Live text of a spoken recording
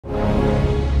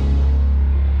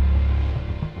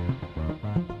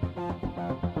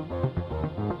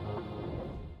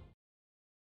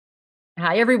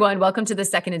Hi, everyone. Welcome to the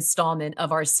second installment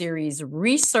of our series,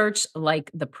 Research Like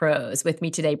the Pros. With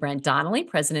me today, Brent Donnelly,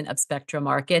 president of Spectra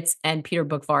Markets, and Peter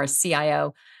Boockvar,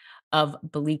 CIO of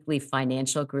Bleakley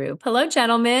Financial Group. Hello,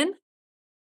 gentlemen.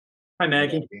 Hi, Hey,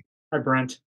 Maggie. Maggie. Hi,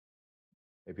 Brent.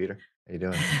 Hey, Peter. How you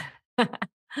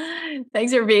doing?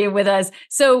 Thanks for being with us.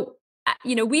 So,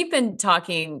 we've been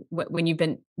talking when you've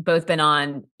been both been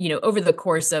on, over the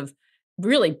course of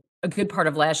really a good part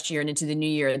of last year and into the new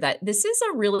year, that this is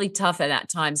a really tough and at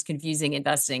times confusing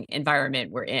investing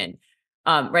environment we're in.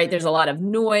 Right? There's a lot of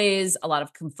noise, a lot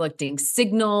of conflicting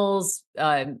signals.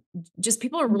 Just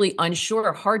people are really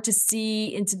unsure, hard to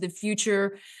see into the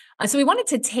future. So we wanted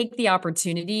to take the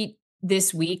opportunity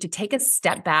this week to take a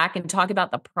step back and talk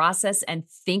about the process and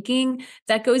thinking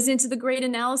that goes into the great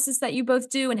analysis that you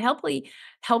both do, and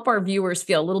help our viewers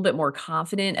feel a little bit more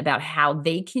confident about how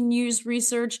they can use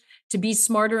research to be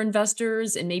smarter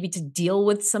investors and maybe to deal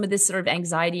with some of this sort of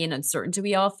anxiety and uncertainty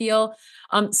we all feel.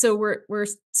 So we're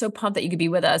so pumped that you could be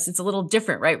with us. It's a little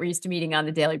different, right? We're used to meeting on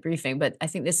the daily briefing, but I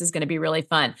think this is going to be really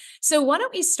fun. So why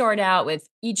don't we start out with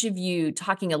each of you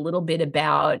talking a little bit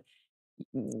about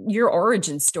your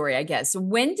origin story, I guess. So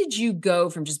when did you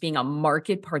go from just being a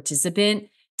market participant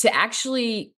to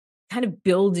actually kind of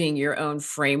building your own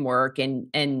framework and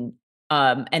an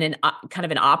kind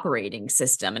of an operating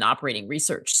system, an operating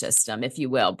research system, if you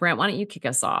will? Brent, why don't you kick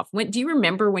us off? Do you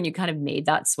remember when you kind of made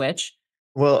that switch?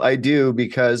 Well, I do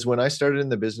because when I started in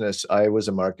the business, I was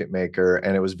a market maker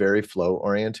and it was very flow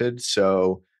oriented.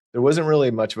 So there wasn't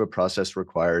really much of a process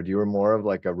required. You were more of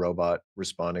like a robot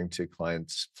responding to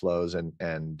clients' flows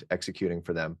and executing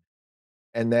for them.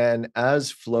 And then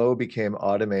as flow became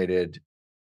automated,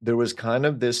 there was kind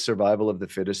of this survival of the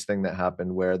fittest thing that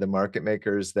happened where the market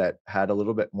makers that had a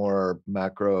little bit more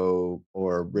macro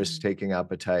or risk Mhm. taking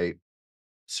appetite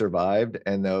survived,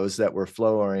 and those that were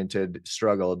flow oriented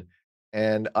struggled.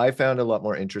 And I found it a lot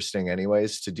more interesting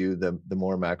anyways to do the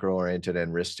more macro oriented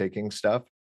and risk taking stuff.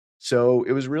 So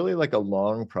it was really like a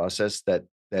long process that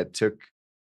took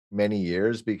many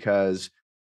years because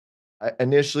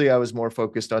initially I was more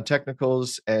focused on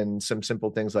technicals and some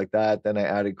simple things like that. Then I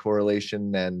added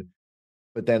correlation,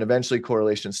 but then eventually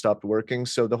correlation stopped working.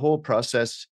 So the whole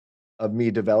process of me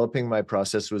developing my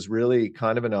process was really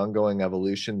kind of an ongoing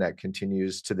evolution that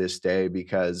continues to this day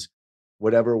because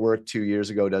whatever worked 2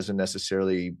 years ago doesn't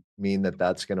necessarily mean that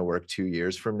that's going to work 2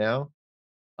 years from now.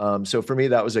 So for me,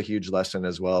 that was a huge lesson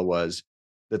as well, was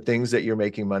the things that you're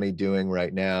making money doing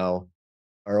right now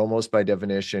are almost by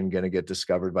definition going to get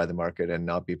discovered by the market and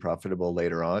not be profitable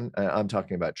later on. I'm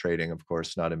talking about trading, of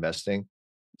course, not investing.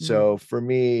 Mm. So for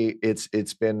me,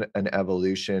 it's been an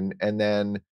evolution. And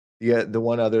then the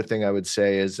one other thing I would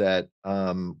say is that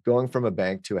going from a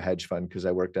bank to a hedge fund, because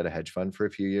I worked at a hedge fund for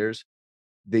a few years,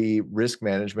 the risk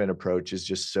management approach is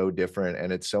just so different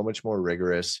and it's so much more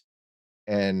rigorous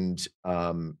and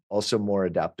also more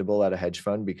adaptable at a hedge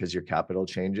fund because your capital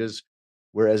changes.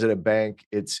 Whereas at a bank,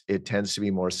 it tends to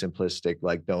be more simplistic,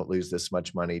 like don't lose this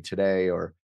much money today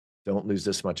or don't lose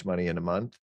this much money in a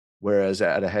month. Whereas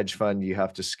at a hedge fund, you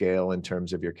have to scale in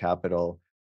terms of your capital,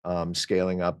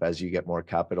 scaling up as you get more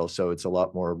capital. So it's a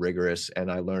lot more rigorous,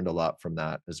 and I learned a lot from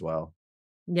that as well.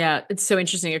 Yeah, it's so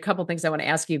interesting. A couple things I want to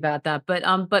ask you about that,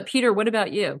 but Peter, what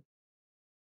about you?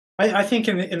 I think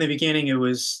in the beginning it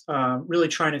was really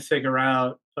trying to figure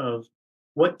out of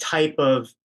what type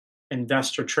of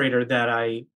investor trader that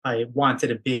I wanted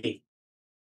to be.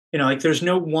 Like there's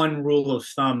no one rule of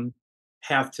thumb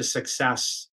path to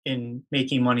success in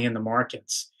making money in the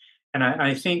markets, and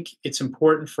I think it's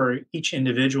important for each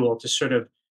individual to sort of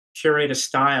curate a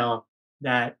style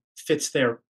that fits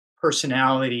their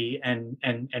personality and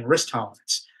risk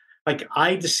tolerance. Like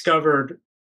I discovered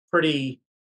pretty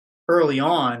early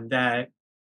on that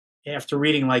after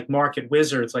reading like Market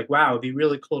Wizards, like, wow, it'd be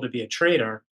really cool to be a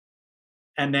trader.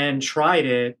 And then tried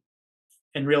it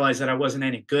and realized that I wasn't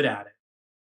any good at it.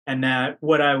 And that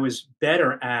what I was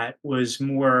better at was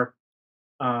more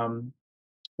um,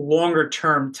 longer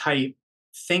term type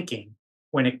thinking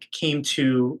when it came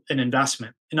to an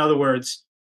investment. In other words,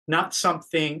 not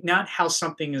how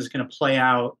something is going to play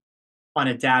out on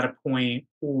a data point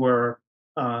or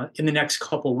in the next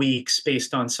couple weeks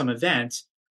based on some event,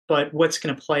 but what's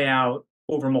going to play out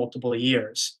over multiple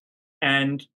years.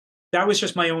 And that was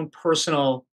just my own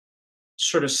personal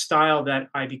sort of style that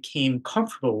I became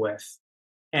comfortable with.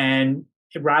 And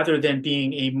rather than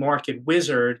being a market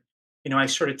wizard, I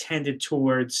sort of tended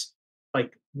towards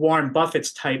like Warren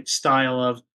Buffett's type style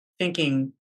of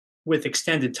thinking with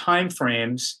extended time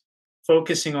frames,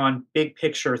 focusing on big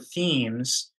picture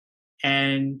themes.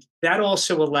 And that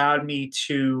also allowed me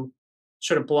to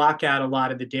sort of block out a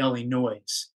lot of the daily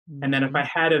noise. And then if I Mhm.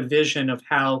 had a vision of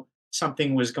how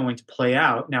something was going to play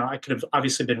out, now I could have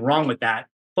obviously been wrong with that,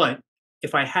 but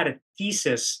if I had a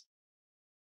thesis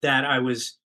that I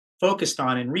was focused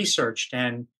on and researched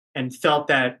and felt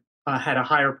that had a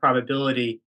higher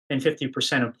probability than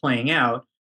 50% of playing out,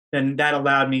 then that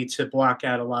allowed me to block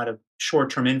out a lot of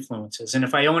short-term influences. And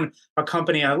if I own a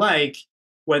company I like,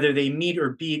 whether they meet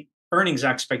or beat earnings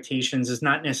expectations is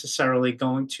not necessarily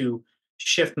going to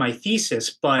shift my thesis.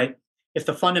 But if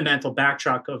the fundamental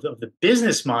backdrop of the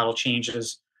business model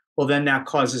changes, well, then that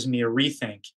causes me a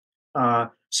rethink.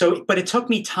 But it took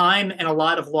me time and a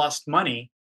lot of lost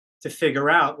money to figure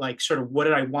out like sort of what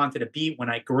did I wanted to be when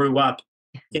I grew up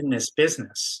in this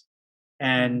business.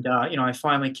 And Mhm. I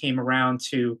finally came around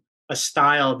to a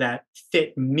style that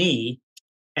fit me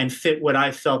and fit what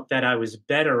I felt that I was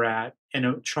better at,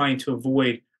 and trying to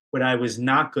avoid what I was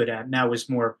not good at. And that was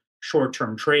more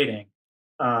short-term trading.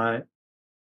 Uh,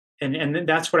 and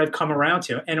that's what I've come around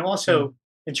to. And also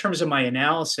in terms of my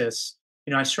analysis,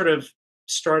 I sort of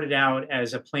started out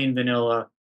as a plain vanilla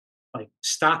like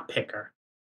stock picker,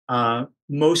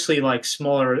 mostly like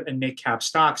smaller and mid cap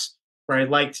stocks, where I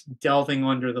liked delving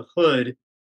under the hood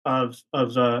of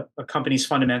a company's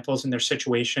fundamentals and their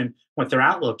situation, what their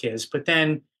outlook is. But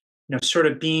then, sort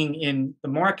of being in the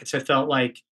markets, I felt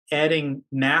like adding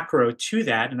macro to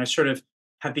that, and I sort of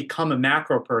have become a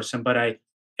macro person, but I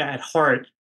at heart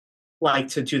like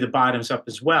to do the bottoms up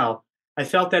as well. I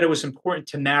felt that it was important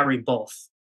to marry both.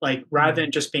 Like rather than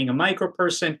Mhm. just being a micro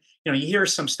person, you hear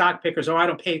some stock pickers, oh, I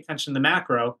don't pay attention to the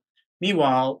macro.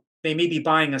 Meanwhile, they may be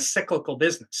buying a cyclical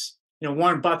business.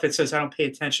 Warren Buffett says, I don't pay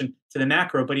attention to the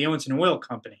macro, but he owns an oil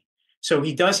company. So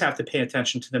he does have to pay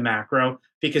attention to the macro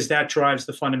because that drives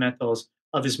the fundamentals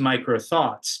of his micro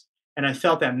thoughts. And I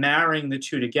felt that marrying the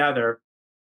two together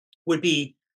would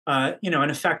be, an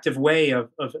effective way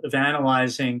of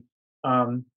analyzing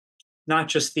um, not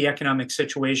just the economic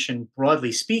situation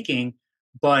broadly speaking,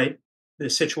 but the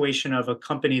situation of a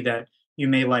company that you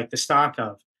may like the stock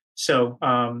of. So,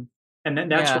 and then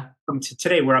that's what Yeah. I'm to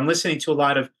today, where I'm listening to a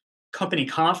lot of company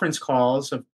conference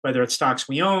calls of whether it's stocks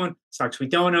we own, stocks we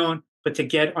don't own, but to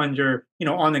get under,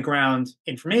 on the ground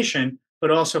information,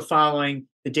 but also following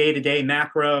the day to day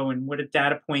macro and what a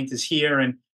data point is here,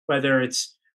 and whether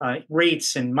it's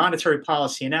rates and monetary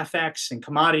policy and FX and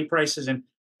commodity prices and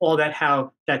all that,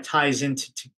 how that ties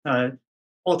into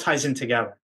all ties in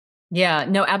together. Yeah,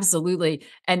 no, absolutely.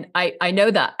 And I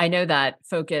know that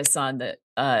focus on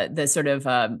the sort of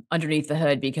underneath the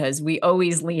hood because we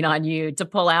always lean on you to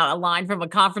pull out a line from a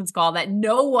conference call that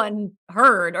no one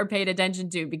heard or paid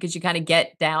attention to because you kind of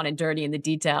get down and dirty in the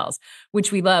details,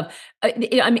 which we love.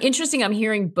 I'm interesting. I'm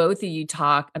hearing both of you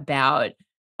talk about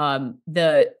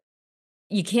the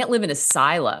you can't live in a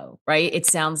silo, right? It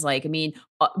sounds like, I mean,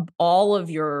 all of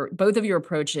your both of your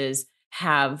approaches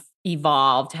have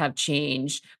evolved, have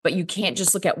changed, but you can't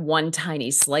just look at one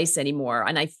tiny slice anymore.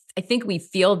 And I think we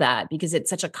feel that because it's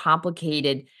such a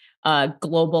complicated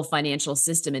global financial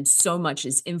system and so much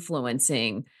is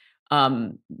influencing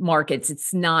markets.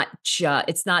 It's not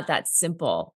that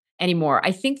simple anymore.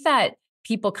 I think that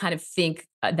people kind of think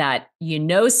that you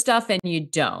know stuff and you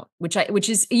don't, which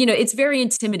is it's very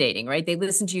intimidating, right? They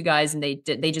listen to you guys and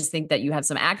they just think that you have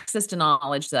some access to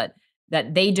knowledge that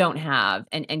they don't have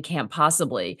and can't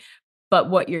possibly.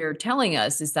 But what you're telling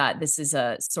us is that this is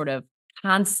a sort of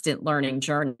constant learning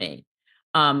journey,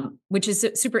 which is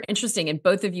super interesting. And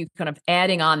both of you kind of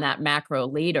adding on that macro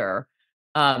later.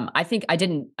 I think I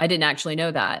didn't actually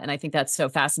know that. And I think that's so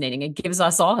fascinating. It gives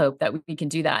us all hope that we can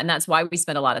do that. And that's why we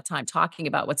spend a lot of time talking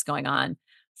about what's going on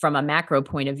from a macro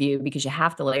point of view, because you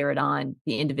have to layer it on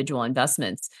the individual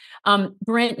investments.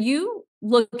 Brent, you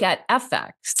look at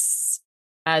FX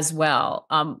as well,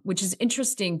 which is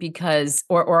interesting because,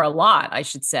 or a lot, I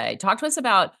should say. Talk to us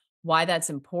about why that's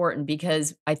important,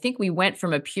 because I think we went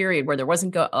from a period where there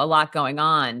wasn't a lot going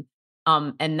on,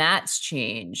 and that's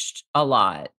changed a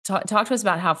lot. Talk to us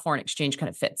about how foreign exchange kind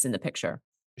of fits in the picture.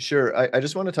 Sure. I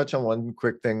just want to touch on one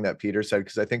quick thing that Peter said,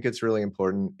 because I think it's really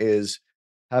important, is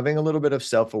having a little bit of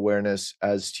self-awareness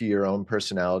as to your own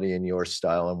personality and your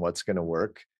style and what's going to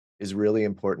work is really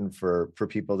important for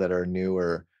people that are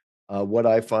newer. What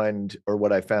I find or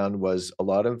what I found was a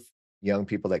lot of young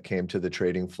people that came to the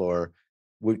trading floor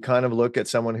would kind of look at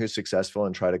someone who's successful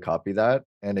and try to copy that,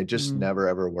 and it just Mm, never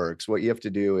ever works. What you have to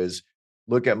do is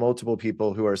look at multiple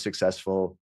people who are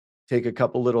successful, take a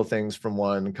couple little things from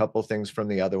one, couple things from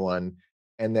the other one,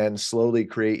 and then slowly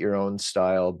create your own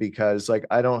style, because like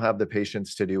I don't have the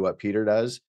patience to do what Peter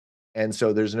does. And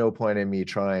so there's no point in me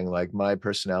trying. Like my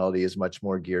personality is much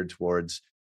more geared towards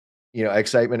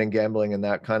excitement and gambling and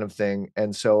that kind of thing.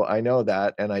 And so I know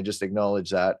that, and I just acknowledge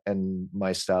that, and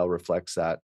my style reflects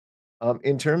that.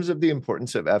 In terms of the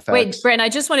importance of Wait, FX, Brent, I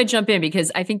just want to jump in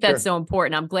because I think that's sure. so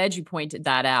important. I'm glad you pointed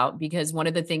that out because one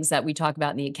of the things that we talk about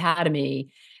in the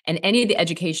academy and any of the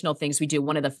educational things we do,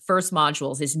 one of the first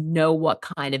modules is know what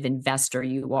kind of investor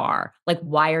you are. Like,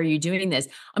 why are you doing this?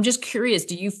 I'm just curious,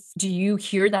 do you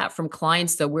hear that from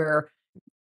clients though, where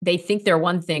they think they're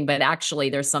one thing, but actually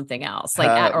there's something else,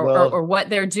 like, or Well, what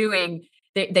they're doing.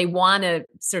 They want to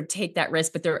sort of take that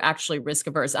risk, but they're actually risk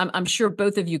averse. I'm sure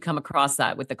both of you come across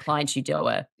that with the clients you deal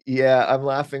with. yeah, I'm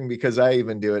laughing because I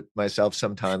even do it myself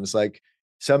sometimes. Like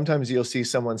sometimes you'll see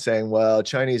someone saying, well,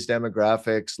 Chinese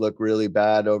demographics look really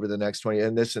bad over the next 20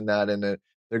 and this and that. And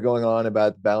they're going on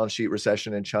about the balance sheet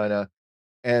recession in China.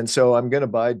 And so I'm going to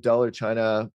buy dollar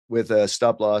China with a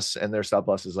stop loss, and their stop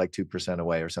loss is like 2%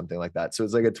 away or something like that. So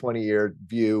it's like a 20-year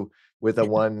view with a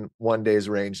one day's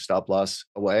range stop loss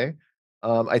away.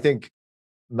 I think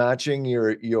matching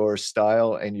your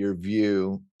style and your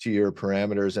view to your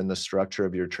parameters and the structure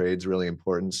of your trades really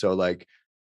important. So like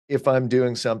if I'm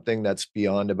doing something that's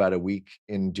beyond about a week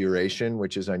in duration,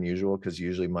 which is unusual because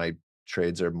usually my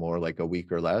trades are more like a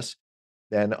week or less,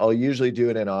 then I'll usually do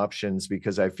it in options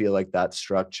because I feel like that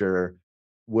structure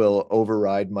will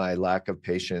override my lack of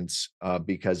patience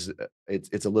because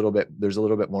it's a little bit there's a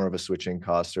little bit more of a switching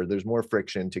cost, or there's more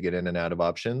friction to get in and out of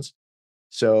options.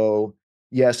 So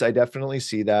yes, I definitely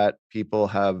see that people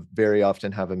have very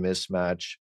often have a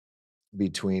mismatch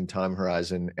between time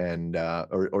horizon and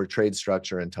or trade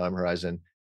structure and time horizon.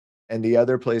 And the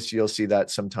other place you'll see that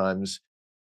sometimes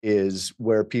is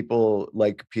where people,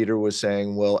 like Peter was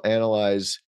saying, will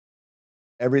analyze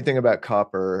everything about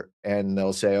copper and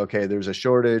they'll say, okay, there's a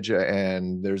shortage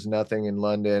and there's nothing in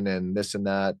London and this and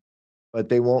that. But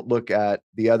they won't look at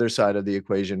the other side of the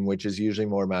equation, which is usually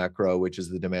more macro, which is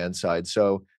the demand side.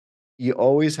 So you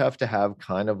always have to have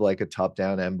kind of like a top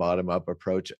down and bottom up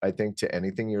approach, I think, to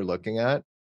anything you're looking at,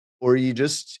 or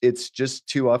it's just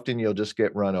too often you'll just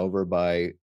get run over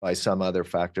by some other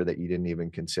factor that you didn't even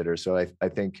consider. So I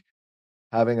think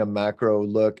having a macro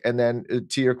look, and then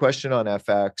to your question on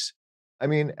FX, I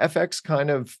mean, FX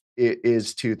kind of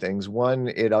is two things. One,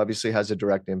 it obviously has a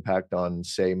direct impact on,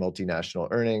 say, multinational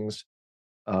earnings.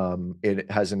 It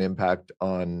has an impact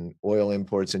on oil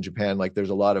imports in Japan. Like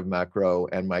there's a lot of macro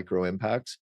and micro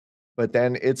impacts. But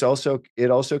then it also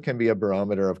can be a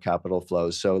barometer of capital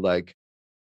flows. So like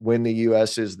when the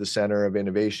US is the center of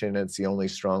innovation, it's the only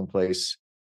strong place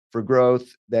for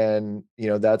growth, then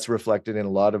that's reflected in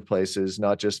a lot of places,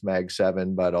 not just Mag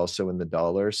 7, but also in the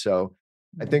dollar. So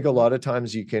I think a Mhm. lot of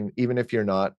times you can, even if you're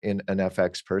not an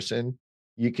FX person,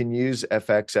 you can use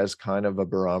FX as kind of a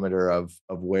barometer of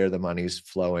where the money's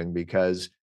flowing, because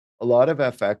a lot of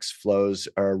FX flows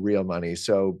are real money.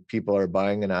 So people are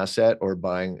buying an asset or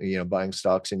buying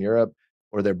stocks in Europe,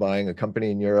 or they're buying a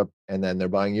company in Europe and then they're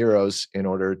buying euros in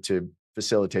order to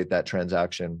facilitate that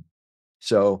transaction.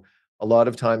 So a lot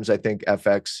of times I think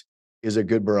FX is a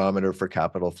good barometer for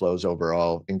capital flows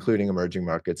overall, including emerging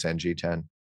markets and G10.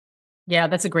 Yeah,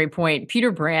 that's a great point.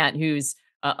 Peter Brandt, who's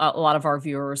a lot of our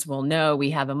viewers will know,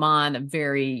 we have him on, a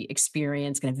very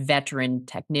experienced kind of veteran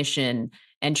technician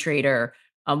and trader.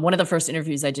 One of the first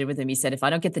interviews I did with him, he said, "If I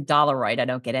don't get the dollar right, I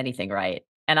don't get anything right."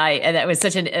 And that was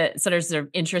such an sort of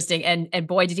interesting, and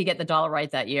boy, did he get the dollar right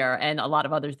that year, and a lot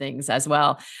of other things as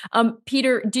well.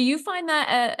 Peter, do you find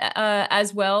that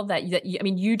as well that I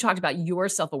mean, you talked about your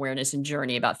self awareness and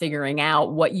journey about figuring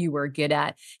out what you were good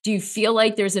at. Do you feel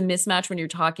like there's a mismatch when you're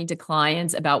talking to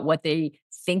clients about what they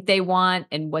think they want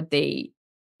and what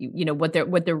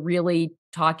they're really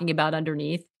talking about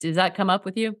underneath? Does that come up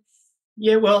with you?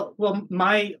 Yeah, well,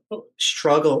 my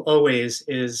struggle always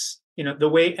is, the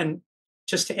way, and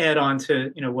just to add on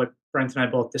to, what Brent and I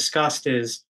both discussed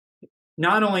is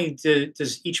not only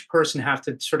does each person have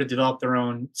to sort of develop their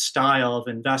own style of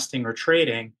investing or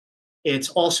trading, it's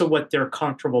also what they're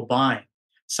comfortable buying.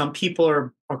 Some people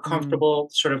are Mm. comfortable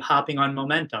sort of hopping on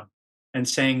momentum and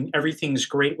saying everything's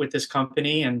great with this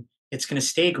company and it's going to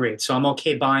stay great. So I'm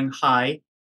okay buying high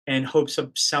in hopes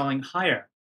of selling higher,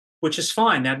 which is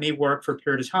fine. That may work for a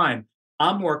period of time.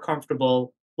 I'm more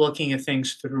comfortable looking at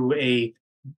things through a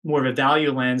more of a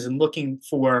value lens and looking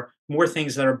for more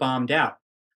things that are bombed out.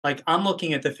 Like I'm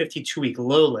looking at the 52-week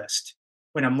low list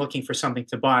when I'm looking for something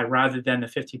to buy rather than the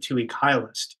 52-week high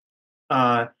list.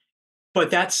 Uh,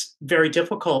 but that's very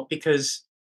difficult because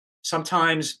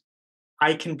sometimes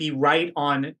I can be right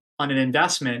on an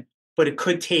investment, but it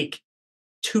could take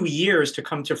 2 years to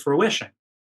come to fruition.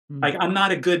 Mm. Like I'm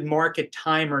not a good market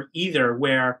timer either,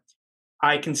 where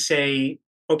I can say,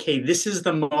 okay, this is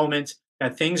the moment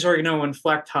that things are going to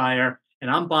inflect higher, and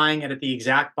I'm buying it at the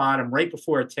exact bottom right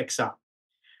before it ticks up.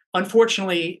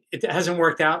 Unfortunately, it hasn't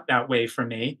worked out that way for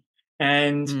me.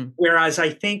 And Mm, whereas I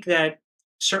think that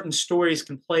certain stories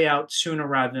can play out sooner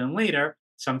rather than later,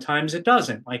 sometimes it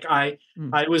doesn't. Like mm.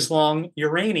 I was long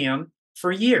uranium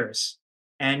for years,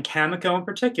 and Cameco in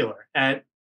particular at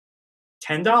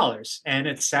 $10, and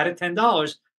it sat at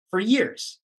 $10 for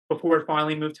years before it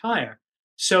finally moved higher.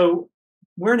 So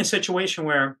we're in a situation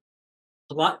where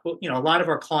a lot of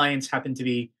our clients happen to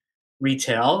be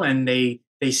retail, and they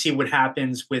see what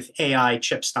happens with AI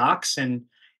chip stocks,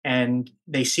 and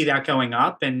they see that going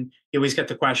up, and you always get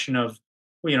the question of,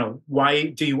 why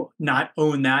do you not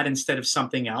own that instead of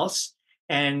something else?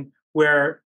 And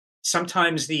where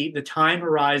sometimes the time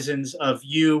horizons of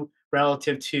you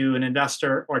relative to an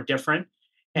investor are different,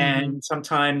 Hmm. and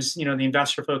sometimes the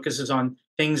investor focuses on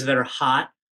things that are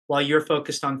hot while you're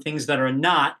focused on things that are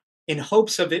not, in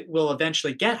hopes of it will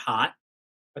eventually get hot.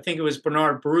 I think it was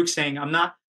Bernard Baruch saying, I'm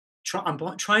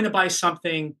trying to buy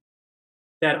something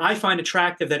that I find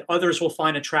attractive that others will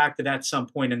find attractive at some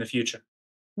point in the future.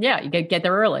 Yeah, you get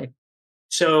there early.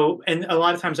 So, and a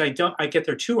lot of times I get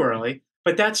there too early,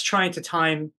 but that's trying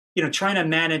to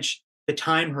manage the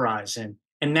time horizon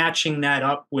and matching that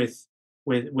up with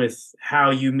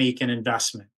how you make an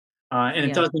investment. And it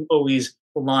Yeah. doesn't always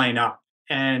line up.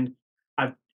 And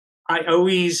I've I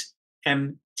always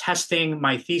am testing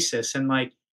my thesis and,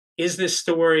 like, is this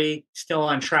story still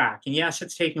on track? And yes,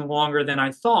 it's taking longer than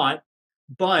I thought,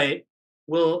 but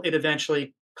will it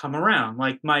eventually come around?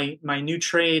 Like my new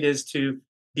trade is to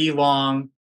be long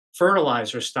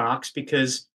fertilizer stocks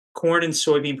because corn and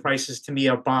soybean prices to me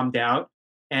are bombed out,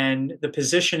 and the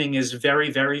positioning is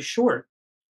very, very short.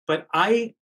 But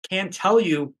I can't tell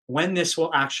you when this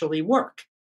will actually work.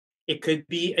 It could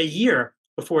be a year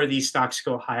before these stocks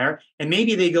go higher, and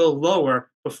maybe they go lower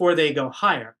before they go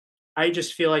higher. I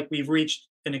just feel like we've reached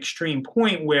an extreme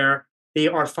point where they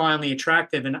are finally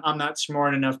attractive, and I'm not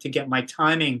smart enough to get my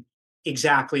timing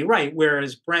exactly right.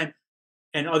 Whereas Brent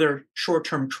and other short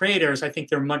term traders, I think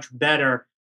they're much better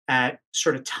at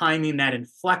sort of timing that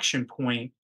inflection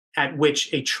point at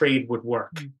which a trade would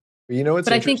work. Mm. You know what's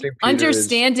But I think interesting, Peter, is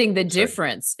understanding the sorry.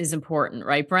 difference is important,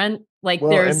 right, Brent? Like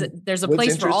Well, there's and there's a what's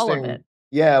place for all of it. interesting,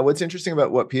 yeah, what's interesting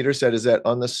about what Peter said is that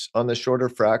on the shorter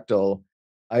fractal,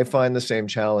 I find the same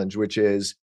challenge, which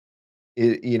is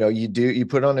you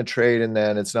put on a trade and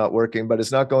then it's not working, but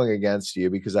it's not going against you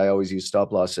because I always use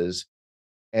stop losses.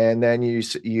 And then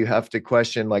you have to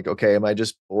question, like, okay, am I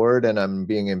just bored and I'm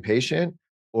being impatient,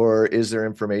 or is there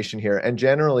information here? And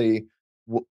generally,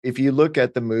 if you look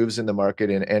at the moves in the market,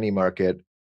 in any market,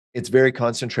 it's very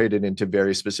concentrated into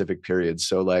very specific periods.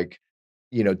 So like,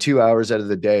 2 hours out of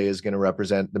the day is going to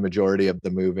represent the majority of the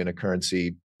move in a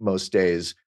currency most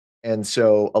days. And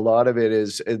so a lot of it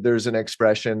is, there's an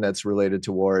expression that's related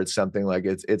to war. It's something like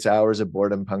it's hours of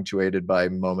boredom punctuated by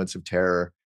moments of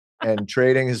terror. And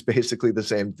trading is basically the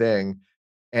same thing.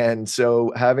 And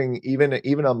so having,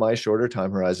 even on my shorter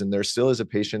time horizon, there still is a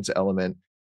patience element.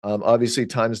 Obviously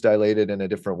time's dilated in a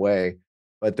different way,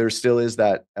 but there still is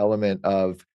that element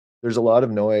of, there's a lot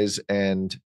of noise.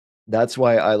 And that's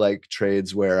why I like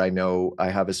trades where I know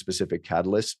I have a specific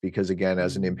catalyst, because again,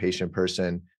 as an Mm. impatient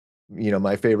person,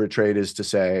 my favorite trade is to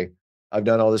say, I've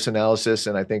done all this analysis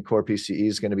and I think core PCE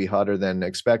is going to be hotter than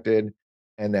expected.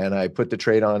 And then I put the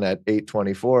trade on at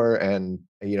 8:24, and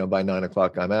by 9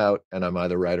 o'clock I'm out, and I'm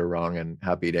either right or wrong, and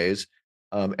happy days.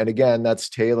 And again, that's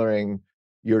tailoring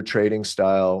your trading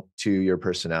style to your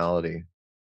personality.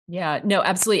 Yeah, no,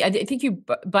 absolutely. I think you,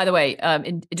 by the way,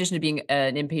 in addition to being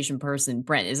an impatient person,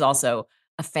 Brent is also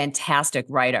a fantastic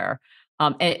writer.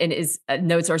 And his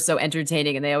notes are so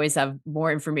entertaining, and they always have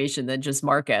more information than just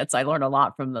markets. I learn a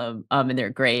lot from them, and they're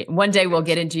great. One day we'll Thanks.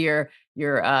 get into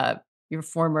your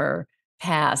former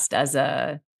past as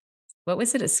a, what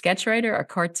was it, a sketch writer, a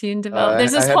cartoon develop.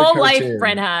 There's I this had a whole life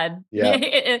Brent cartoon. had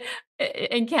Yeah,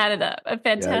 in Canada. yeah, I got a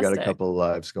Fantastic. couple of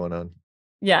lives going on.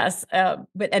 Yes,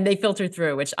 but and they filter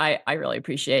through, which I really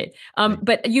appreciate. Thank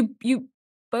But you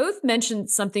both mentioned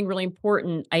something really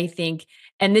important, I think,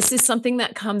 and this is something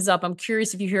that comes up. I'm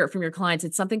curious if you hear it from your clients.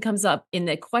 It's something comes up in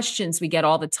the questions we get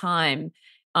all the time,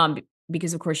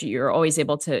 because of course you're always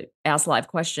able to ask live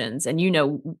questions, and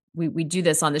we do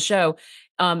this on the show.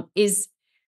 Is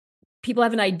people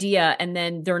have an idea and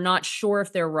then they're not sure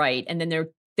if they're right, and then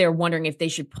they're wondering if they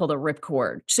should pull the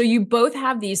ripcord. So you both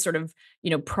have these sort of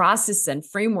process and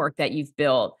framework that you've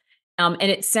built, and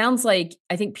it sounds like,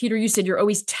 I think, Peter, you said you're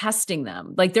always testing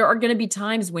them. Like there are going to be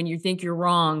times when you think you're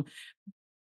wrong.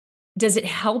 Does it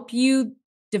help you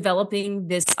developing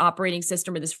this operating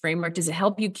system or this framework? Does it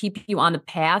help you keep you on the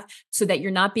path so that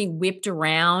you're not being whipped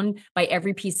around by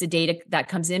every piece of data that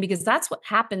comes in? Because that's what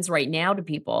happens right now to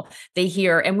people. They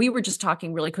hear, and we were just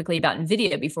talking really quickly about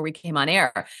NVIDIA before we came on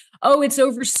air. Oh, it's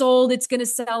oversold, it's going to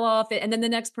sell off. And then the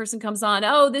next person comes on,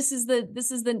 oh, this is the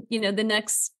the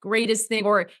next greatest thing.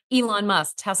 Or Elon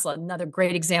Musk, Tesla, another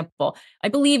great example. I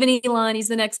believe in Elon, he's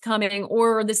the next coming,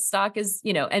 or this stock is,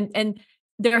 and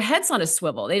their head's on a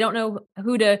swivel. They don't know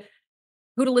who to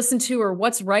listen to or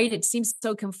what's right. It seems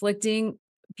so conflicting.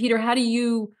 Peter, how do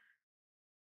you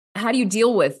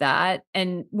deal with that?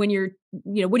 And when you're,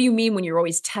 what do you mean when you're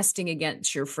always testing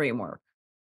against your framework?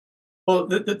 Well,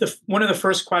 one of the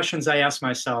first questions I ask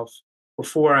myself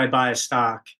before I buy a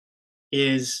stock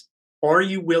is, are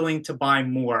you willing to buy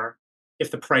more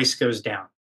if the price goes down?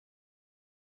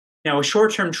 Now, a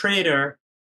short-term trader,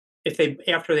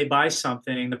 after they buy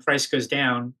something, the price goes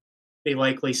down, they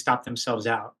likely stop themselves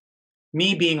out.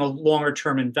 Me being a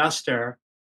longer-term investor,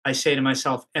 I say to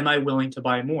myself, am I willing to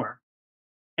buy more?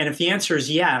 And if the answer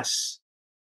is yes,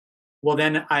 well,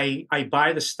 then I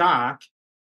buy the stock,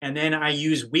 and then I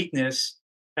use weakness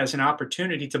as an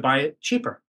opportunity to buy it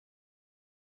cheaper.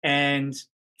 And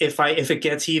if it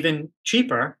gets even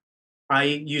cheaper, I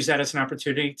use that as an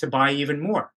opportunity to buy even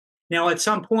more. Now, at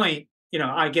some point,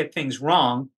 I get things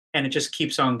wrong, and it just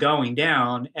keeps on going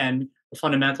down, and the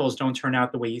fundamentals don't turn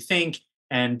out the way you think,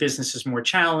 and business is more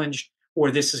challenged, or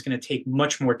this is going to take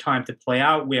much more time to play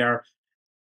out, where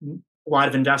a lot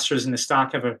of investors in the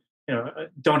stock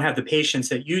don't have the patience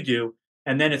that you do,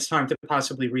 and then it's time to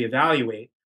possibly reevaluate.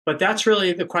 But that's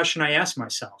really the question I ask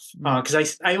myself,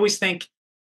 because I always think,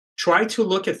 try to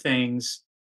look at things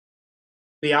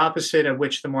the opposite of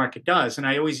which the market does. And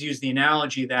I always use the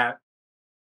analogy that,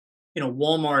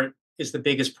 Walmart is the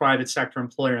biggest private sector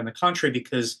employer in the country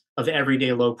because of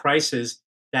everyday low prices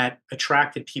that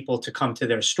attracted people to come to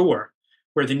their store.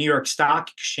 Where the New York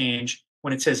Stock Exchange,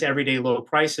 when it says everyday low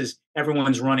prices,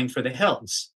 everyone's running for the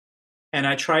hills. And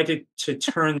I try to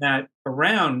turn that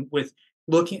around with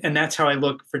looking, and that's how I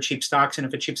look for cheap stocks. And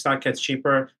if a cheap stock gets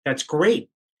cheaper, that's great.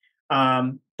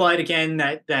 But again,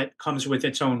 that comes with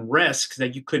its own risks,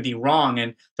 that you could be wrong,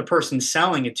 and the person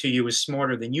selling it to you is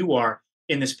smarter than you are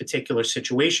in this particular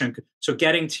situation. So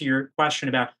getting to your question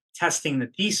about testing the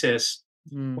thesis,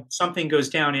 when something goes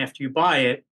down after you buy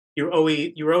it, you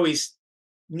always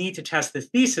need to test the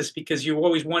thesis, because you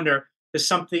always wonder, does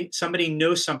somebody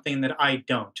know something that I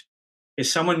don't?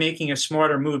 Is someone making a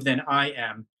smarter move than I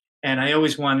am? And I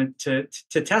always wanted to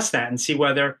test that and see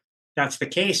whether that's the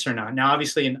case or not. Now,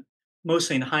 obviously,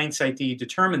 mostly in hindsight do you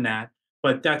determine that,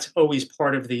 but that's always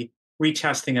part of the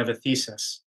retesting of a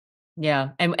thesis. Yeah.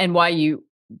 And why you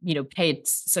pay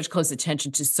such close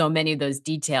attention to so many of those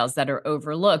details that are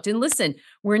overlooked. And listen,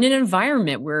 we're in an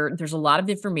environment where there's a lot of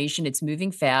information. It's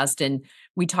moving fast. And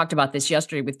we talked about this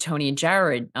yesterday with Tony and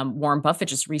Jared. Warren Buffett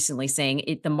just recently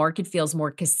saying the market feels more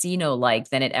casino-like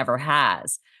than it ever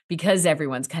has, because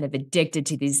everyone's kind of addicted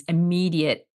to these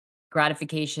immediate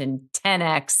gratification,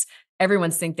 10x.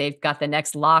 Everyone's think they've got the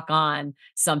next lock on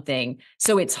something.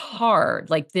 So it's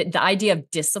hard. Like the idea of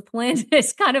discipline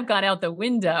has kind of gone out the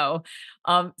window.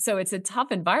 So it's a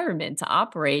tough environment to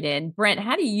operate in. Brent,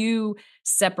 how do you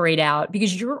separate out?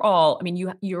 Because you're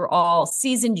all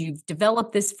seasoned. You've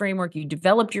developed this framework. You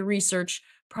developed your research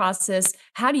process.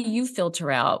 How do you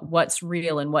filter out what's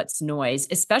real and what's noise,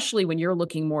 especially when you're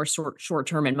looking more short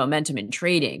term and momentum in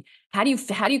trading? Can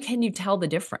you tell the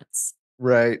difference?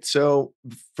 Right. So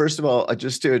first of all,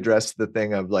 just to address the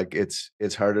thing of like,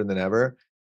 it's harder than ever.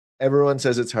 Everyone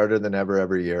says it's harder than ever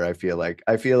every year. I feel like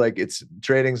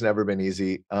trading's never been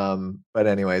easy. But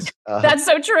anyways, that's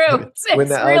so true. When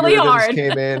the really algorithms hard.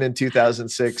 came in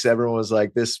 2006, everyone was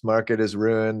like, this market is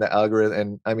ruined. The algorithm.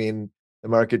 And I mean, the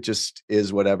market just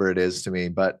is whatever it is to me,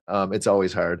 but it's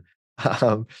always hard.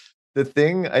 The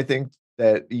thing I think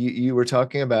that you were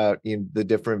talking about, the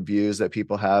different views that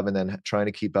people have, and then trying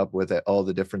to keep up with it, all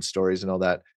the different stories and all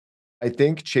that. I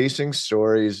think chasing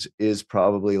stories is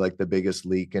probably like the biggest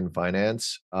leak in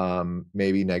finance.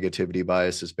 Maybe negativity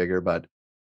bias is bigger, but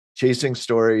chasing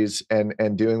stories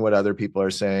and doing what other people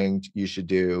are saying you should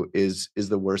do is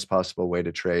the worst possible way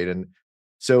to trade. And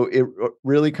so it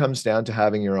really comes down to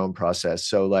having your own process.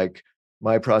 So like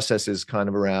my process is kind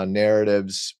of around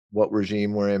narratives, what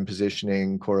regime we're in,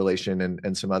 positioning, correlation,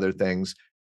 and some other things.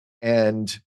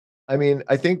 And I mean,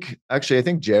 I think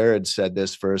Jared said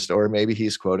this first, or maybe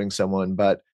he's quoting someone,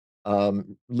 but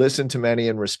listen to many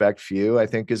and respect few, I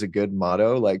think is a good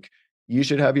motto. Like you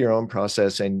should have your own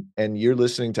process, and you're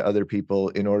listening to other people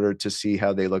in order to see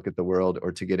how they look at the world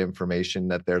or to get information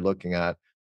that they're looking at,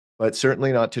 but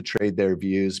certainly not to trade their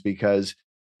views, because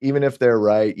even if they're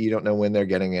right, you don't know when they're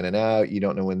getting in and out. You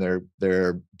don't know when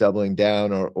they're doubling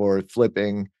down or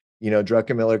flipping.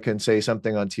 Druckenmiller can say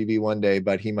something on TV one day,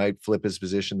 but he might flip his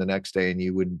position the next day, and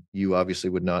you obviously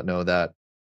would not know that.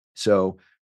 So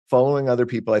following other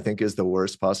people, I think, is the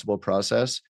worst possible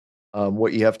process.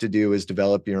 What you have to do is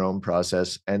develop your own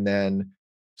process. And then,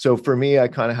 so for me, I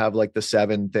kind of have like the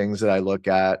 7 things that I look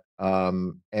at.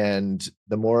 And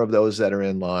the more of those that are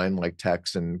in line, like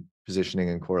text and positioning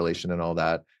and correlation and all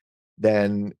that,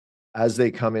 then as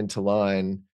they come into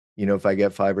line, if I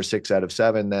get 5 or 6 out of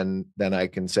 7, then I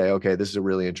can say, okay, this is a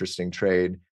really interesting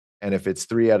trade. And if it's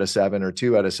 3 out of 7 or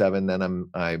 2 out of 7, then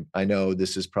I know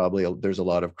this is probably there's a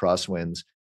lot of crosswinds.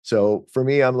 So for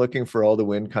me, I'm looking for all the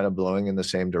wind kind of blowing in the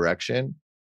same direction.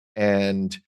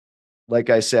 And like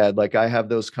I said, like I have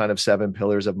those kind of 7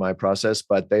 pillars of my process,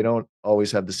 but they don't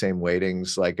always have the same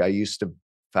weightings. Like I used to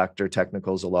factor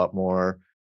technicals a lot more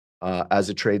as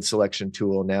a trade selection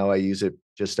tool. Now I use it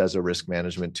just as a risk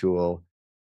management tool.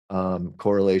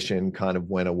 Correlation kind of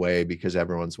went away because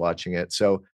everyone's watching it.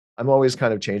 So I'm always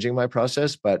kind of changing my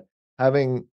process, but I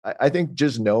think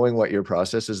just knowing what your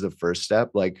process is the first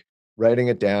step, like writing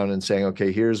it down and saying,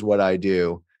 okay, here's what I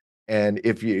do. And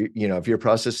if if your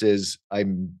process is I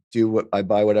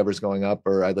buy whatever's going up,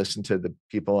 or I listen to the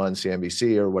people on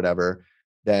CNBC or whatever,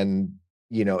 then,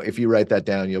 if you write that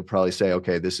down, you'll probably say,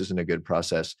 okay, this isn't a good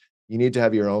process. You need to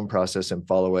have your own process and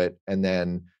follow it. And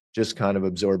then just kind of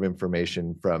absorb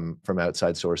information from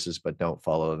outside sources, but don't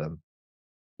follow them.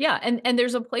 Yeah, and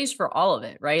there's a place for all of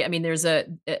it, right? I mean, there's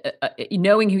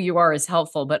knowing who you are is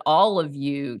helpful, but all of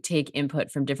you take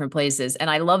input from different places. And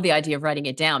I love the idea of writing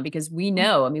it down, because we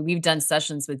know, I mean, we've done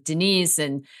sessions with Denise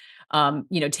and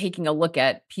taking a look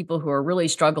at people who are really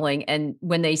struggling. And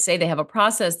when they say they have a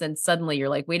process, then suddenly you're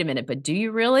like, wait a minute, but do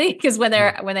you really? Because when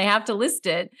they have to list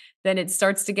it, then it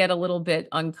starts to get a little bit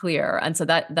unclear. And so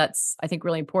that's, I think,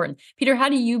 really important. Peter, how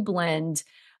do you blend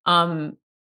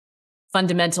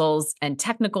fundamentals and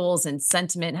technicals and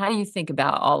sentiment? How do you think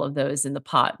about all of those in the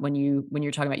pot when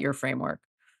you're talking about your framework?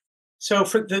 So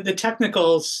for the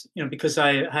technicals, because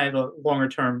I have a longer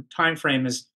term time frame,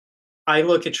 is I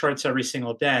look at charts every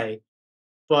single day,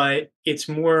 but it's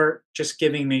more just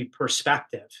giving me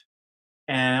perspective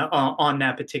on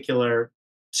that particular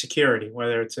security,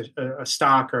 whether it's a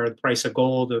stock or the price of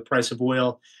gold or the price of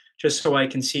oil, just so I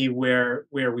can see where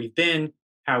we've been,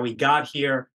 how we got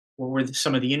here, what were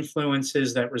some of the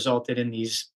influences that resulted in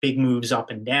these big moves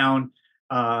up and down.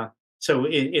 So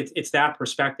it's that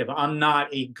perspective. I'm not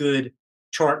a good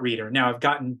chart reader. Now I've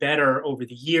gotten better over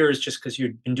the years, just because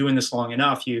you've been doing this long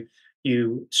enough.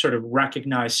 You sort of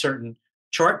recognize certain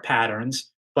chart patterns,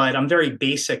 but I'm very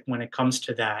basic when it comes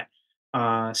to that.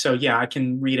 So yeah, I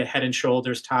can read a head and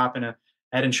shoulders top and a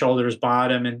head and shoulders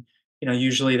bottom, and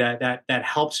usually that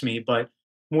helps me. But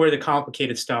more of the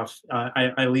complicated stuff,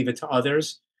 I leave it to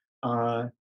others.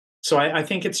 So I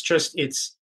think it's just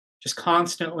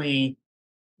constantly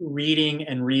reading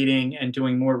and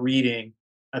doing more reading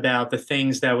about the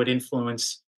things that would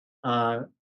influence uh,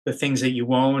 the things that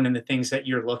you own and the things that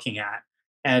you're looking at.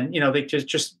 And they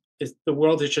the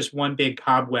world is just one big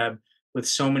cobweb with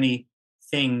so many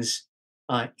things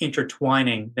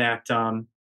intertwining that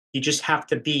you just have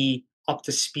to be up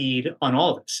to speed on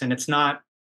all this. And it's not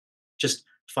just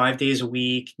 5 days a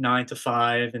week, 9 to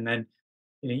 5, and then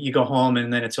you go home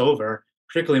and then it's over.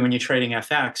 Particularly when you're trading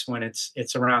FX, when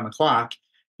it's around the clock.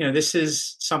 This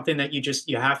is something that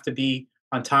you have to be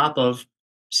on top of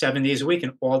 7 days a week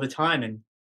and all the time, and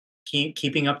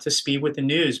keeping up to speed with the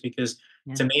news, because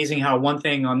it's Yeah. amazing how one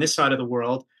thing on this side of the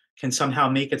world can somehow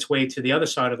make its way to the other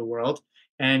side of the world,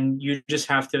 and you just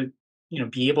have to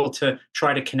be able to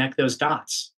try to connect those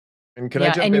dots. And can I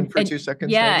Yeah, jump in for 2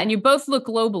 seconds, yeah, Maggie? and you both look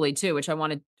globally too, which I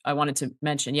wanted to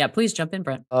mention. Yeah, please jump in,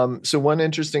 Brent. So one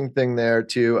interesting thing there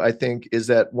too, I think, is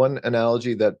that one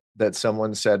analogy that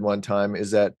someone said one time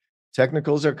is that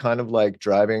technicals are kind of like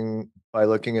driving by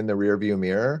looking in the rear view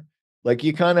mirror. Like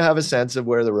you kind of have a sense of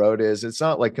where the road is. It's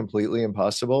not like completely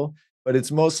impossible, but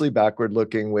it's mostly backward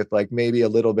looking with like maybe a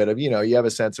little bit of, you have a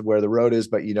sense of where the road is,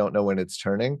 but you don't know when it's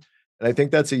turning. And I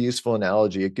think that's a useful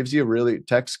analogy. It gives you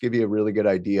texts give you a really good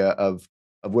idea of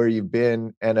where you've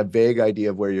been and a vague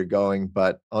idea of where you're going,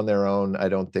 but on their own, I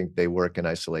don't think they work in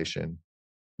isolation.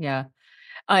 Yeah.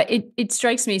 It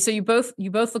strikes me. So you both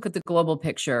look at the global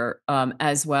picture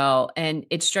as well, and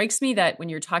it strikes me that when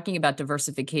you're talking about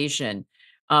diversification,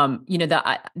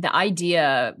 the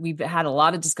idea, we've had a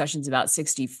lot of discussions about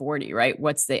 60/40, right?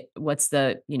 What's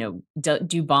the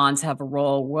do bonds have a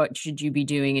role? What should you be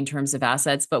doing in terms of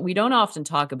assets? But we don't often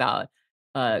talk about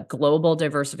global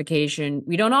diversification.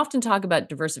 We don't often talk about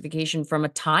diversification from a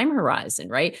time horizon,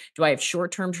 right? Do I have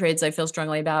short-term trades I feel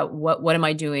strongly about? What am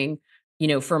I doing,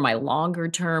 for my longer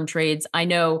term trades? I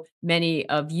know many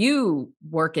of you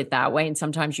work it that way, and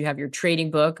sometimes you have your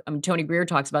trading book. Tony Greer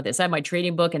talks about this. I have my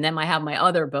trading book, and then I have my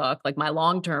other book, like my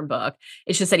long-term book.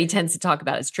 It's just that he tends to talk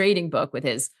about his trading book with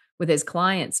his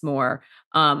clients more.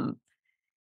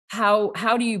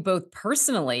 How do you both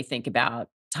personally think about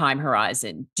time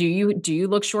horizon? Do you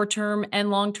look short term and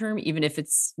long term, even if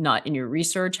it's not in your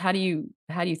research? How do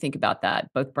you think about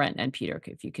that? Both Brent and Peter,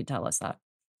 if you could tell us that.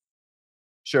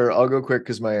 Sure, I'll go quick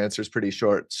because my answer is pretty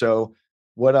short. So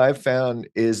what I've found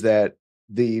is that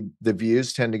the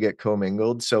views tend to get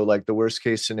commingled. So like the worst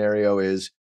case scenario is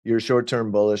you're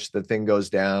short-term bullish, the thing goes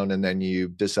down, and then you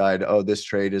decide, oh, this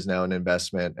trade is now an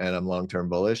investment and I'm long-term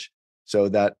bullish. So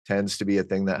that tends to be a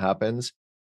thing that happens.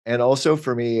 And also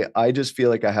for me, I just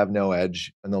feel like I have no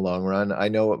edge in the long run. I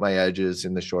know what my edge is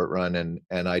in the short run,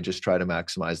 and I just try to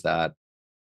maximize that.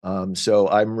 So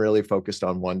I'm really focused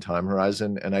on one time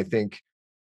horizon, and I think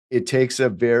it takes a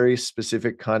very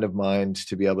specific kind of mind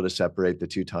to be able to separate the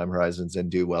two time horizons and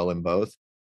do well in both.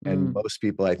 And Mm. most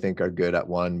people, I think, are good at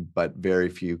one, but very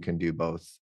few can do both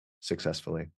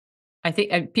successfully. I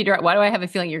think, Peter, why do I have a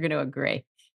feeling you're going to agree?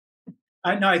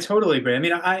 No, I totally agree. I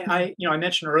mean, I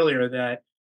mentioned earlier that,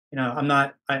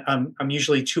 I'm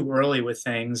usually too early with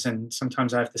things, and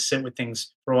sometimes I have to sit with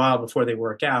things for a while before they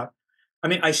work out. I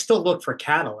mean, I still look for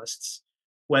catalysts,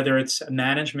 whether it's a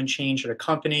management change at a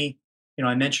company.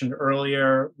 I mentioned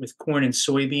earlier with corn and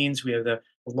soybeans, we have the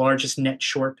largest net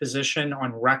short position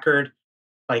on record.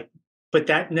 Like, but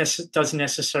that doesn't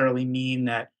necessarily mean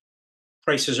that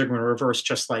prices are going to reverse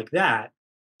just like that.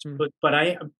 Mm. But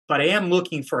I am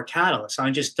looking for a catalyst.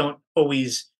 I just don't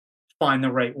always find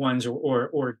the right ones,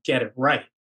 or get it right.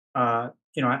 I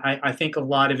think a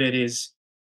lot of it is,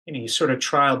 you sort of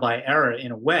trial by error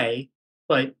in a way.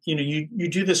 But you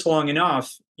do this long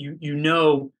enough, you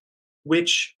know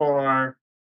which are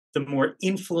the more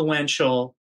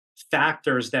influential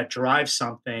factors that drive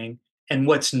something, and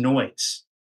what's noise.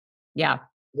 Yeah.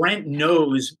 Brent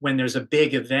knows when there's a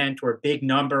big event or a big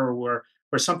number, or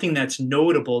something that's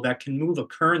notable that can move a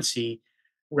currency,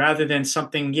 rather than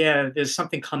something, yeah, there's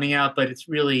something coming out, but it's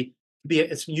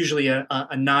usually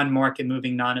a non-market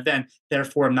moving non-event,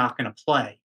 therefore I'm not going to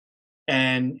play.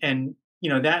 And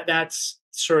that's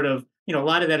sort of, a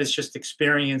lot of that is just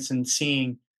experience and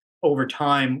seeing over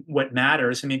time what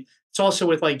matters. I mean, it's also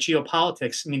with like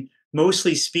geopolitics. I mean,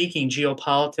 mostly speaking,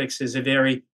 geopolitics is a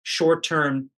very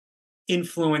short-term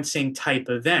influencing type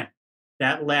event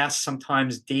that lasts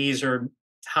sometimes days or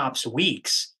tops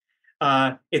weeks.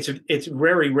 It's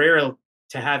very rare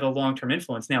to have a long-term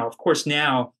influence. Now, of course,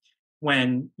 now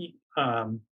when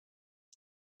um,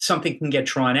 something can get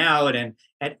drawn out, and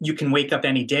you can wake up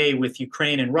any day with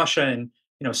Ukraine and Russia, and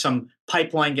some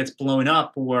pipeline gets blown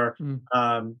up, or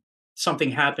Mm.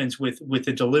 something happens with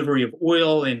the delivery of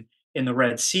oil in the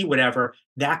Red Sea, whatever.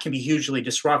 That can be hugely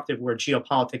disruptive, where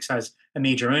geopolitics has a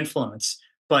major influence.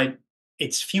 But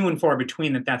it's few and far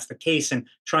between that that's the case, and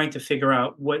trying to figure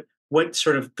out what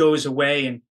sort of goes away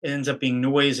and ends up being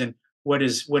noise, and what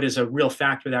is a real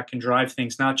factor that can drive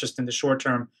things, not just in the short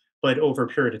term, but over a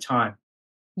period of time.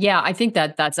 Yeah, I think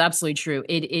that that's absolutely true.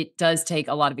 It does take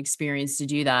a lot of experience to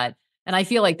do that. And I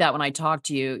feel like that when I talk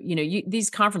to you,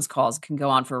 these conference calls can go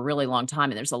on for a really long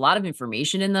time, and there's a lot of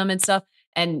information in them and stuff.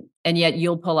 And yet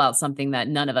you'll pull out something that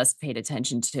none of us paid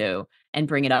attention to and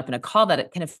bring it up in a call that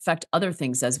it can affect other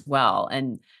things as well.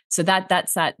 And so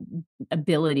that's that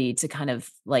ability to kind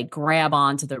of like grab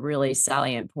onto the really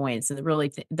salient points and the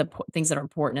really things that are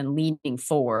important and leaning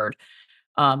forward,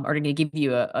 are going to give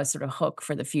you a sort of hook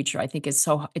for the future. I think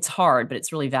it's hard, but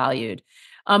it's really valued.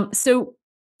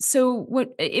 So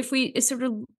what if we sort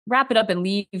of wrap it up and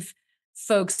leave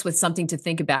folks with something to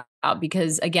think about?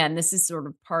 Because again, this is sort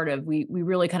of part of we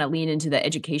really kind of lean into the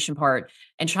education part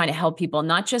and trying to help people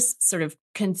not just sort of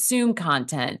consume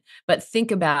content, but think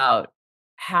about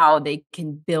how they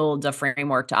can build a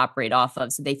framework to operate off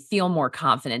of so they feel more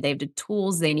confident. They have the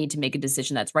tools they need to make a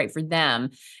decision that's right for them,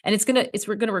 and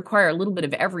we're gonna require a little bit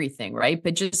of everything, right?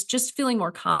 But just feeling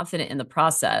more confident in the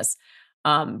process,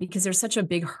 because there's such a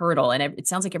big hurdle, and it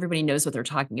sounds like everybody knows what they're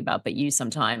talking about, but you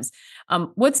sometimes.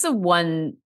 What's the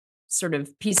one sort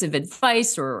of piece of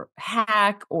advice or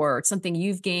hack or something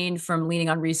you've gained from leaning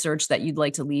on research that you'd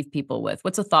like to leave people with?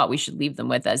 What's a thought we should leave them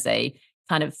with as they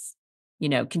kind of,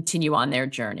 continue on their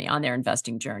journey, on their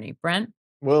investing journey? Brent?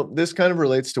 Well, this kind of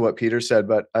relates to what Peter said,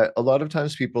 but a lot of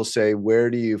times people say,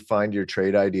 where do you find your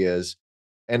trade ideas?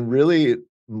 And really,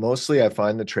 mostly I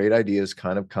find the trade ideas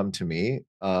kind of come to me.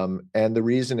 And the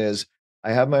reason is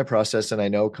I have my process and I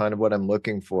know kind of what I'm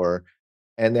looking for.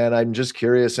 And then I'm just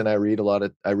curious and I read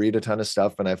a ton of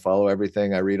stuff and I follow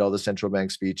everything. I read all the central bank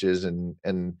speeches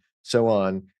and so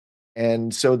on.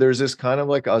 And so there's this kind of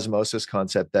like osmosis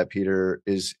concept that Peter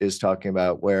is talking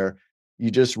about where you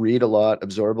just read a lot,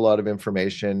 absorb a lot of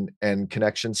information, and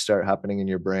connections start happening in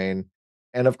your brain.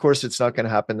 And of course, it's not going to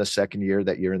happen the second year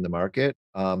that you're in the market.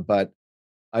 But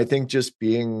I think just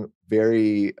being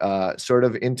very sort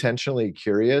of intentionally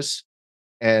curious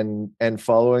and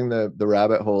following the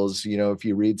rabbit holes, you know, if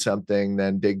you read something,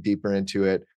 then dig deeper into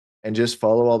it and just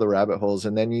follow all the rabbit holes.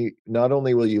 And then you not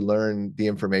only will you learn the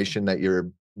information that you're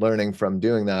learning from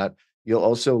doing that, you'll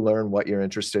also learn what you're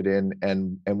interested in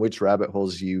and which rabbit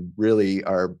holes you really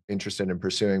are interested in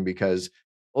pursuing, because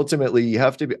ultimately you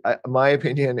have to be my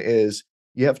opinion is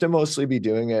you have to mostly be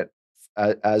doing it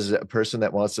as a person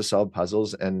that wants to solve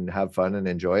puzzles and have fun and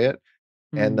enjoy it,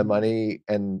 and the Mm. money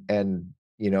and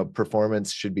you know,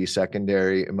 performance should be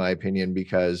secondary in my opinion,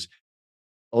 because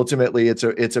ultimately it's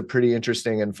a pretty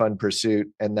interesting and fun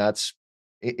pursuit, and that's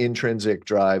intrinsic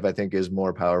drive I think is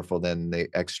more powerful than the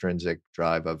extrinsic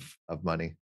drive of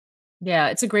money. Yeah,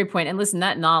 it's a great point. And listen,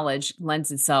 that knowledge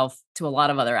lends itself to a lot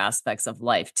of other aspects of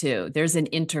life too. There's an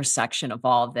intersection of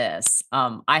all this.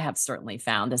 I have certainly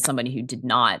found as somebody who did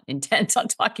not intend on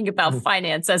talking about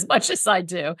finance as much as I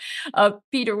do.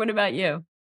 Peter, what about you?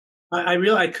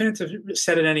 I couldn't have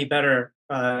said it any better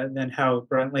than how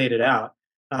Brent laid it out.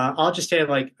 I'll just say,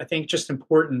 like, I think just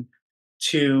important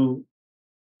to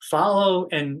follow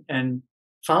and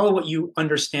follow what you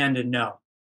understand and know.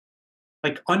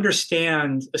 Like,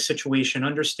 understand a situation,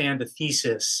 understand a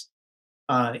thesis.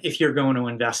 If you're going to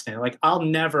invest in it, like, I'll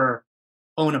never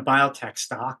own a biotech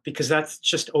stock because that's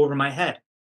just over my head.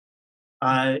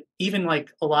 Even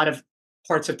like a lot of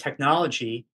parts of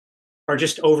technology are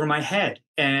just over my head.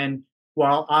 And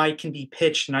while I can be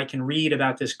pitched and I can read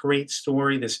about this great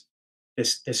story, this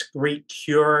great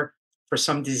cure for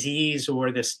some disease,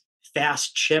 or this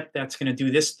fast chip that's going to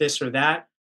do this or that,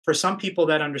 for some people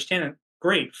that understand it,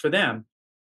 great for them.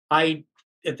 I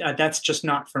that's just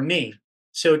not for me.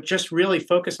 So just really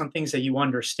focus on things that you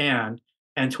understand.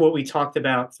 And to what we talked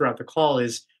about throughout the call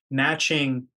is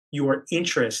matching your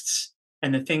interests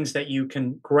and the things that you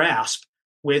can grasp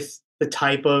with the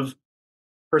type of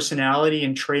personality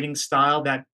and trading style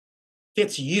that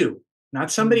fits you, not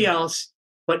somebody Mm. else,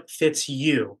 but fits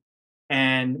you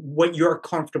and what you're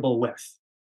comfortable with.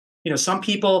 You know, some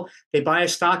people, they buy a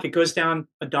stock, it goes down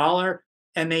 $1,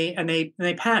 and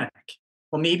they panic.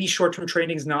 Well, maybe short-term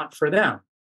trading is not for them.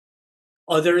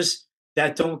 Others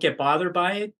that don't get bothered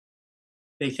by it,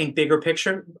 they think bigger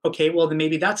picture. Okay, well then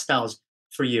maybe that style's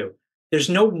for you. There's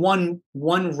no one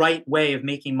right way of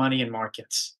making money in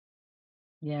markets.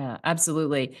 Yeah,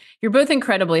 absolutely. You're both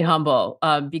incredibly humble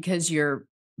because you're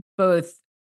both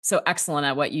so excellent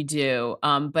at what you do.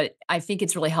 But I think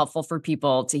it's really helpful for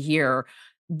people to hear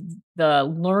the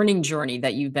learning journey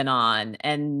that you've been on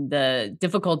and the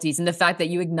difficulties and the fact that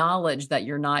you acknowledge that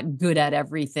you're not good at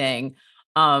everything.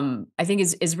 I think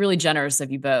is really generous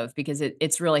of you both because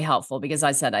it's really helpful because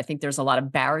I said I think there's a lot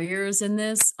of barriers in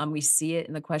this. We see it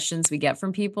in the questions we get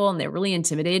from people and they're really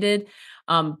intimidated.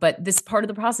 But this part of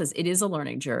the process, it is a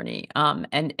learning journey,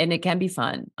 and it can be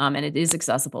fun, and it is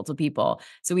accessible to people.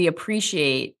 So we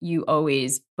appreciate you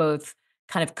always both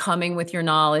kind of coming with your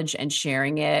knowledge and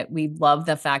sharing it. We love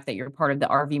the fact that you're part of the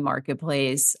RV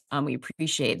marketplace. We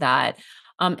appreciate that.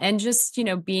 And just,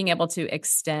 being able to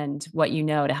extend what you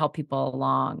know to help people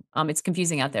along. It's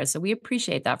confusing out there. So we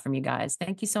appreciate that from you guys.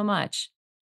 Thank you so much.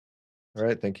 All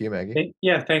right, thank you, Maggie.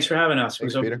 Yeah, thanks for having us. It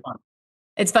was Thanks, over Peter. fun.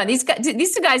 It's fun. These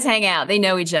two guys hang out. They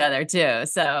know each other too.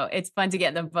 So it's fun to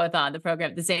get them both on the program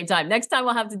at the same time. Next time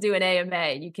we'll have to do an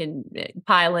AMA. You can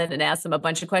pile in and ask them a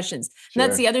bunch of questions. And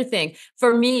that's Sure. the other thing.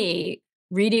 For me,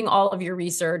 reading all of your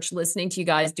research, listening to you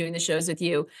guys, doing the shows with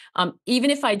you, even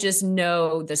if I just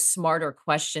know the smarter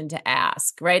question to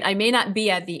ask, right? I may not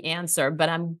be at the answer, but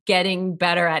I'm getting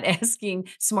better at asking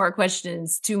smart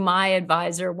questions to my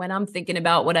advisor when I'm thinking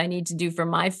about what I need to do for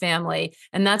my family.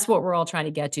 And that's what we're all trying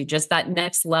to get to, just that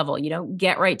next level. You don't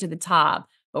get right to the top,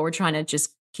 but we're trying to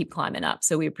just keep climbing up.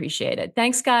 So we appreciate it.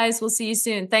 Thanks, guys. We'll see you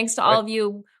soon. Thanks to All all right. of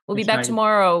you. We'll be Thanks, back Maggie.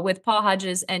 tomorrow with Paul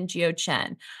Hodges and Gio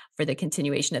Chen for the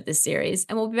continuation of this series.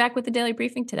 And we'll be back with the daily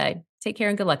briefing today. Take care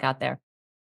and good luck out there.